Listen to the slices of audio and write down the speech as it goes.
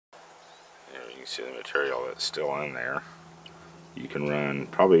There you can see the material that's still in there. You can run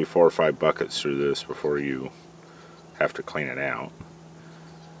probably 4 or 5 buckets through this before you have to clean it out,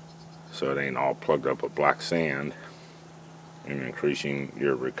 so it ain't all plugged up with black sand and increasing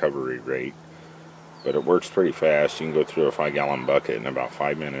your recovery rate. But it works pretty fast. You can go through a 5-gallon bucket in about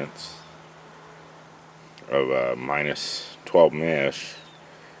 5 minutes of minus 12 mesh,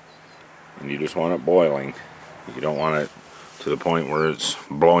 and you just want it boiling. You don't want it to the point where it's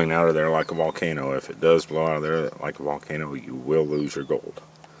blowing out of there like a volcano. If it does blow out of there like a volcano, you will lose your gold.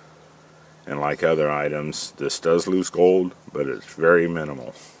 And like other items, this does lose gold, but it's very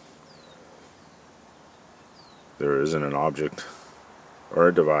minimal. There isn't an object or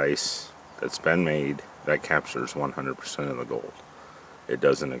a device that's been made that captures 100% of the gold. It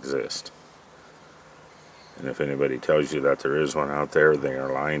doesn't exist. And if anybody tells you that there is one out there, they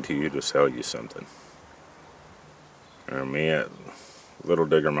are lying to you to sell you something. Me at Little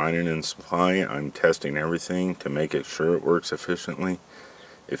Digger Mining and Supply, I'm testing everything to make it sure it works efficiently.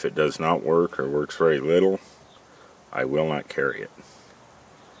 If it does not work or works very little, I will not carry it.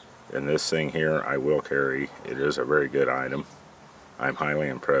 And this thing here I will carry. It is a very good item. I'm highly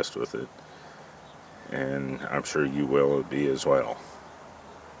impressed with it, and I'm sure you will be as well.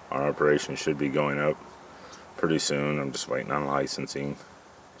 Our operation should be going up pretty soon. I'm just waiting on licensing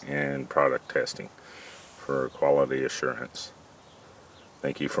and product testing for quality assurance.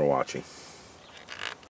 Thank you for watching.